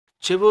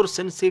ചെവൂർ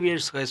saint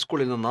Xavier's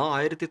ഹൈസ്കൂളിൽ നിന്ന്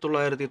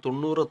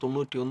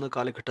 1990-91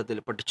 കാലഘട്ടത്തിൽ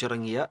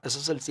പഠിച്ചിറങ്ങിയ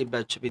SSLC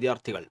ബാച്ച്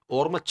വിദ്യാർത്ഥികൾ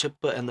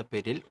ഓർമ്മച്ചെപ്പ് എന്ന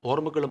പേരിൽ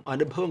ഓർമ്മകളും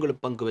അനുഭവങ്ങളും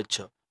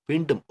പങ്കുവച്ച്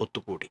വീണ്ടും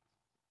ഒത്തുകൂടി.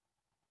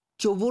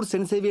 ചൊവ്വൂർ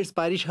സെന്റ് സേവിയേഴ്സ്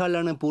പാരിഷ്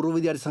ഹാളിലാണ് പൂർവ്വ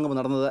വിദ്യാർത്ഥി സംഗമം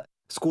നടന്നത്.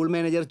 School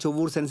manager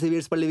Chovvur saint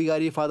Xavier's പള്ളി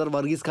വികാരി ഫാദർ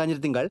വർഗീസ്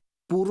കാഞ്ഞിരത്തിങ്കൾ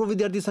പൂർവ്വ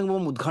വിദ്യാർത്ഥി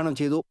സംഗമം ഉദ്ഘാടനം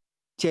ചെയ്തു.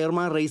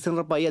 ചെയർമാൻ റൈസൻ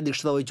റപ്പായി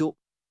അധ്യക്ഷത വഹിച്ചു.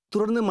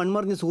 തുടർന്ന്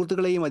മൺമറിഞ്ഞ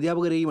സുഹൃത്തുക്കളെയും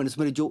അധ്യാപകരെയും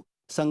അനുസ്മരിച്ചു.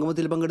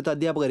 സംഗമത്തിൽ പങ്കെടുത്ത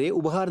അധ്യാപകരെ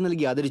ഉപഹാരം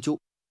നൽകി ആദരിച്ചു.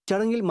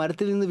 ചടങ്ങിൽ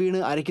മരത്തിൽ നിന്ന് വീണ്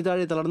അരയ്ക്ക്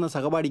താഴെ തളർന്ന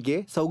സഹപാഠിക്ക്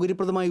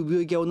സൗകര്യപ്രദമായി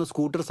ഉപയോഗിക്കാവുന്ന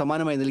സ്കൂട്ടർ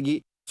സമ്മാനമായി നൽകി.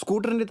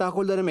 സ്കൂട്ടറിന്റെ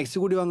താക്കോൽദാനം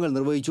എക്സിക്യൂട്ടീവ് അംഗങ്ങൾ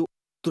നിർവഹിച്ചു.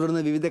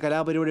 തുടർന്ന് വിവിധ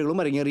കലാപരിപാടികളും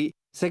അരങ്ങേറി.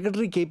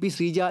 Secretary KP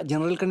Sreeja,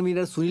 general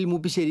convener Sunil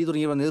മൂപ്പിശ്ശേരി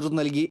തുടങ്ങിയവർ നേതൃത്വം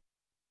നൽകി.